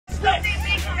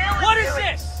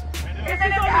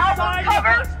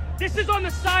This is on the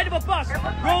side of a bus,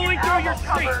 rolling through your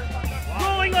street.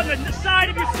 Rolling on the side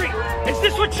of your street. Is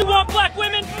this what you want, black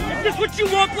women? Is this what you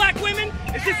want, black women?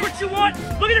 Is this what you want?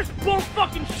 Look at this bull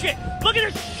fucking shit. Look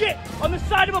at this shit on the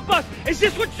side of a bus. Is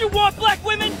this what you want, black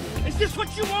women? Is this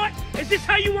what you want? Is this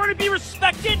how you want to be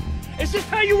respected? Is this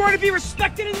how you want to be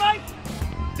respected in life?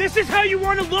 This is how you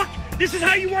want to look? This is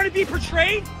how you want to be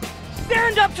portrayed?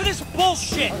 Stand up to this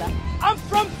bullshit. I'm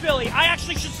from Philly. I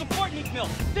actually should support Meek Milly.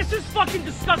 This is fucking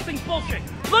disgusting bullshit.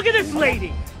 Look at this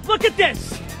lady. Look at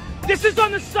this. This is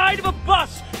on the side of a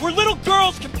bus where little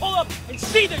girls can pull up and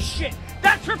see this shit.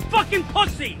 That's her fucking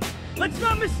pussy. Let's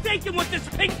not mistake what this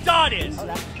pink dot is.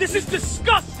 This is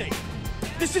disgusting.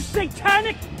 This is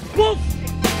satanic bullshit.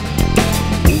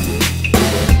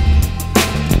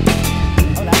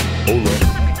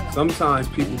 Sometimes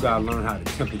people gotta learn how to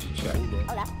temperature check.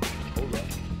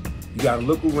 You gotta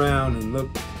look around and look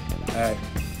at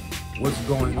what's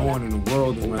going on in the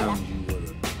world around you, or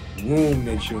the room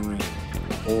that you're in,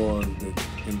 or the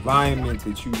environment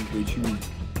that you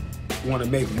want to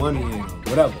make money in, or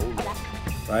whatever,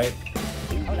 right?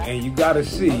 And you gotta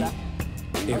see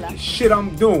if the shit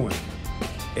I'm doing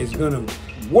is gonna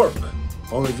work,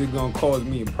 or is it gonna cause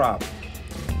me a problem.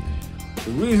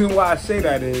 The reason why I say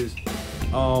that is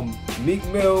Meek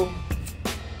Mill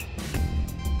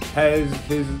has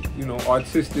his,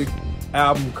 artistic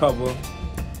album cover,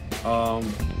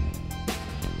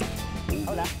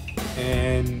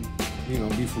 and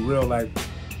be for real, like,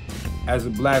 as a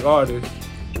black artist,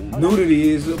 nudity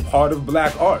is a part of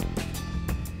black art.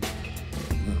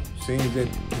 Seems that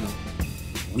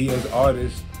we as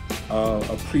artists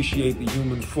appreciate the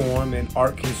human form, and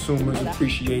art consumers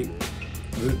appreciate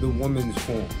the woman's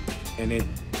form, and it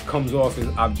comes off as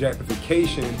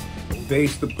objectification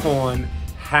based upon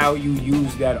how you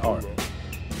use that art.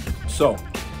 So,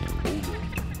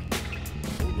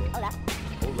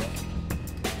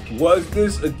 was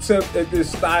this attempt at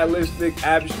this stylistic,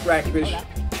 abstractish,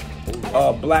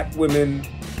 black women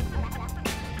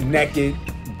naked,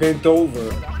 bent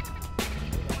over,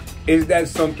 is that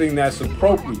something that's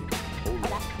appropriate,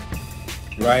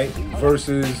 right?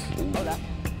 Versus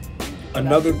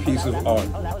another piece of art,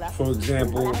 for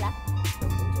example,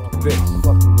 this.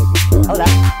 Hola,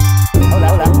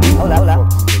 hola, hola, hola,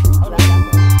 hola,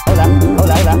 hola,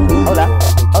 hola, hola, hola,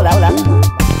 hola, hola.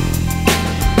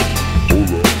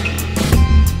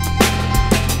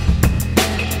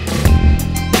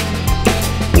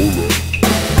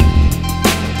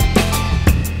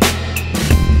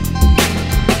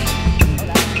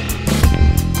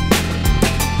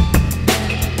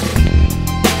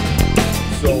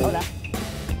 So,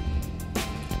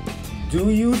 do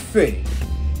you think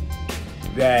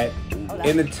that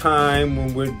in a time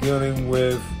when we're dealing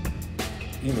with,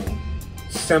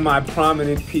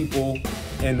 semi-prominent people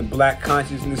in the black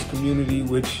consciousness community,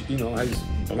 which, has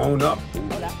blown up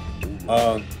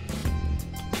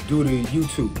due to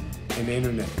YouTube and the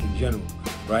internet in general,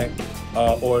 right?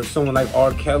 Or someone like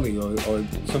R. Kelly or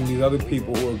some of these other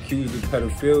people who are accused of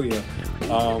pedophilia,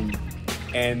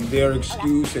 and their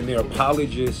excuse and their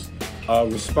apologist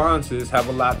responses have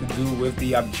a lot to do with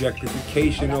the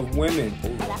objectification of women.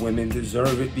 Women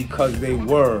deserve it because they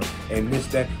were, and this,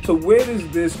 that. So where does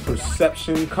this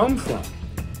perception come from,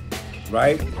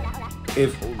 right?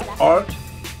 If art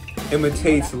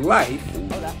imitates life,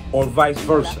 or vice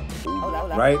versa,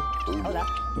 right?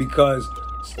 Because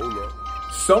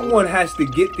someone has to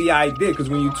get the idea, because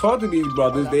when you talk to these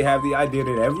brothers, they have the idea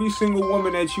that every single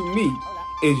woman that you meet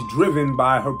is driven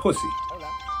by her pussy.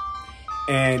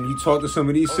 And you talk to some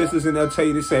of these sisters and they'll tell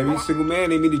you this: every single man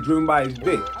they meet is driven by his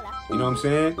dick. You know what I'm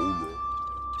saying?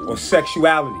 Or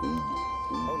sexuality.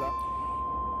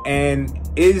 And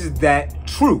is that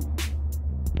true?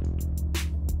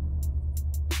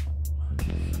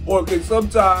 Or can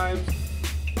sometimes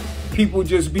people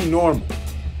just be normal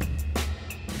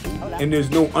and there's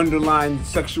no underlying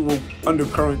sexual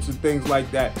undercurrents and things like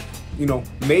that?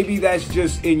 Maybe that's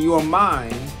just in your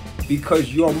mind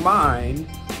because your mind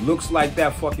looks like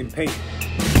that fucking paint.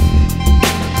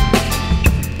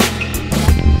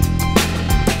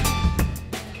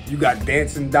 You got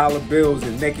dancing dollar bills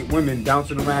and naked women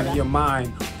bouncing around in your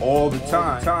mind all the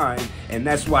time, and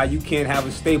that's why you can't have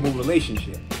a stable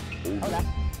relationship.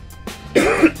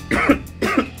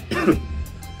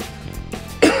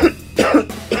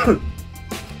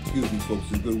 Excuse me,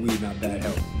 folks, it's good weed, not bad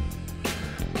health.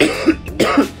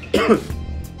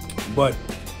 But,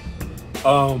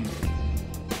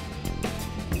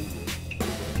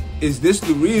 is this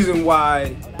the reason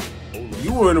why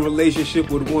you were in a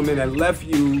relationship with a woman that left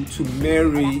you to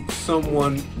marry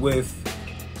someone with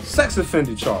sex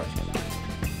offender charges?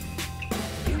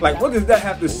 Like, what does that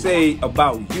have to say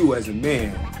about you as a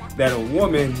man, that a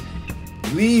woman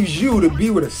leaves you to be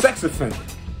with a sex offender?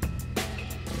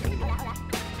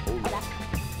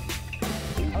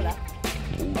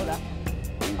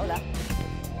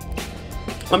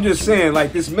 I'm just saying,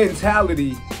 like, this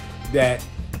mentality that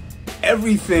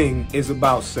everything is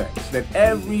about sex, that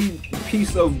every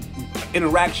piece of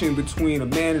interaction between a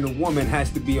man and a woman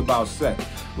has to be about sex.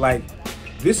 Like,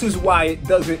 this is why it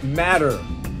doesn't matter.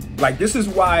 Like, this is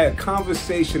why a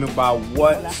conversation about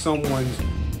what someone's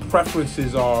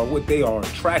preferences are, what they are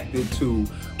attracted to,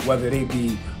 whether they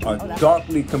be a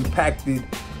darkly compacted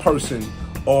person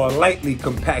or a lightly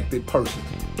compacted person,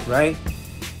 right?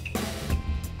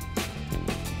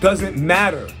 Doesn't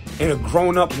matter in a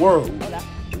grown-up world.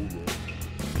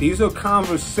 These are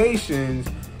conversations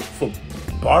for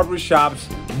barbershops,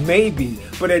 maybe.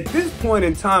 But at this point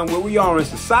in time where we are in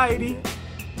society,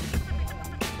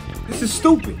 this is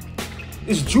stupid.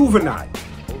 It's juvenile.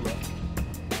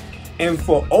 And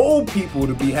for old people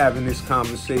to be having this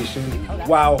conversation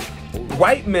while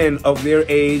white men of their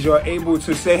age are able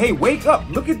to say, hey, wake up,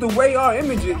 look at the way our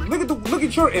image is, look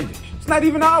at your image. It's not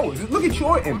even ours. Look at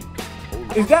your image.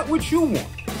 Is that what you want?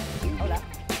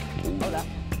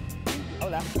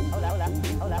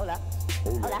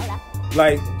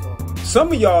 Like,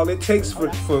 some of y'all, it takes for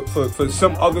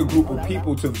some other group of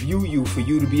people to view you for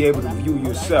you to be able to view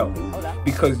yourself.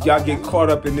 Because y'all get caught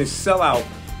up in this sellout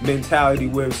mentality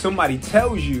where if somebody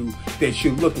tells you that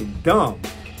you're looking dumb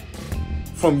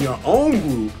from your own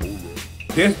group,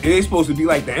 they're supposed to be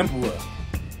like the emperor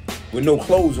with no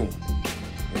clothes on.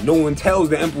 And no one tells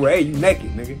the emperor, hey, you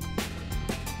naked, nigga.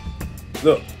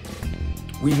 Look,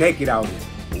 we naked out here.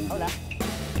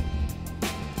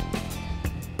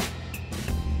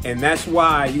 And that's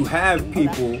why you have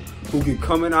people who can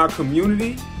come in our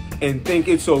community and think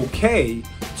it's okay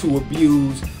to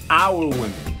abuse our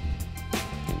women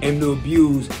and to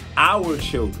abuse our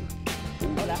children.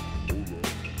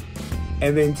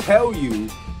 And then tell you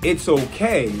it's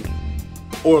okay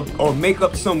or make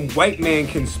up some white man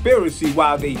conspiracy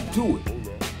while they do it.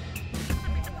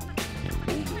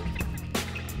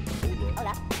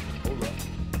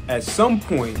 At some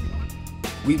point,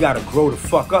 we gotta grow the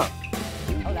fuck up.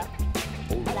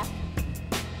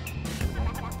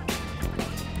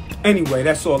 Anyway,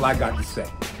 that's all I got to say.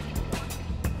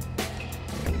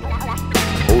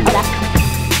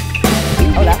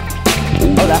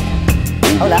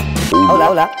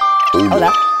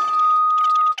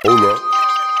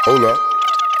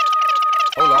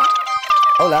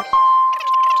 Hola.